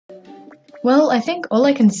Well, I think all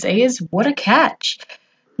I can say is what a catch!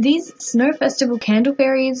 These Snow Festival candle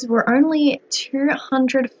fairies were only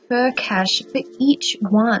 200 fur cash for each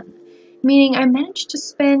one, meaning I managed to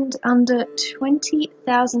spend under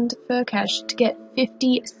 20,000 fur cash to get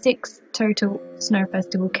 56 total Snow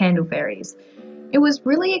Festival candle fairies. It was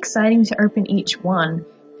really exciting to open each one,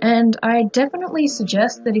 and I definitely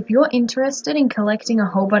suggest that if you're interested in collecting a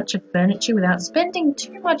whole bunch of furniture without spending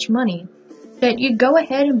too much money, that you go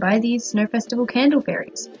ahead and buy these Snow Festival candle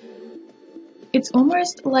fairies. It's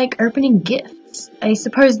almost like opening gifts. I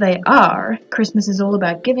suppose they are. Christmas is all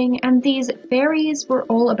about giving, and these fairies were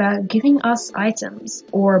all about giving us items,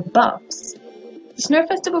 or buffs. The Snow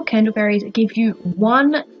Festival candle fairies give you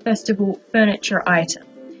one festival furniture item.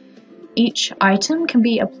 Each item can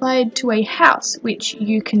be applied to a house, which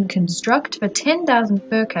you can construct for 10,000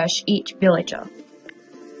 fur cash each villager.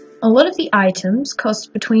 A lot of the items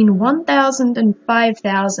cost between 1,000 and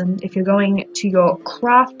 5,000 if you're going to your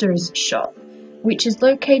crafter's shop, which is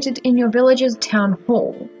located in your village's town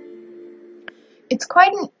hall. It's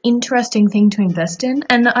quite an interesting thing to invest in,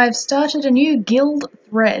 and I've started a new guild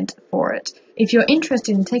thread for it, if you're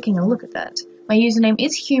interested in taking a look at that. My username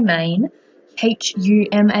is Humane,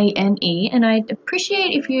 Humane, and I'd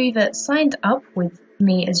appreciate if you either signed up with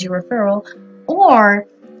me as your referral, or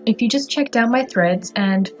if you just checked out my threads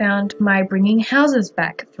and found my Bringing Houses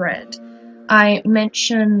Back thread. I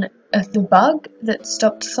mention the bug that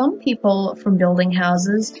stopped some people from building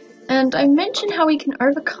houses, and I mention how we can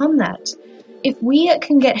overcome that. If we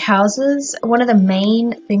can get houses one of the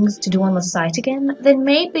main things to do on the site again, then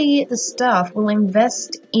maybe the staff will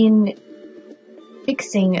invest in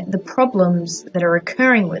fixing the problems that are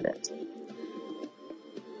occurring with it.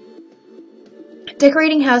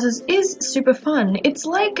 Decorating houses is super fun. It's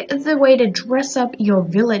like the way to dress up your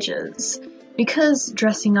villages. Because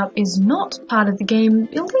dressing up is not part of the game,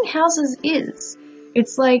 building houses is.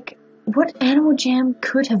 It's like what Animal Jam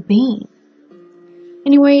could have been.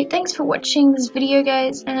 Anyway, thanks for watching this video,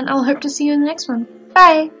 guys, and I'll hope to see you in the next one.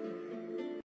 Bye!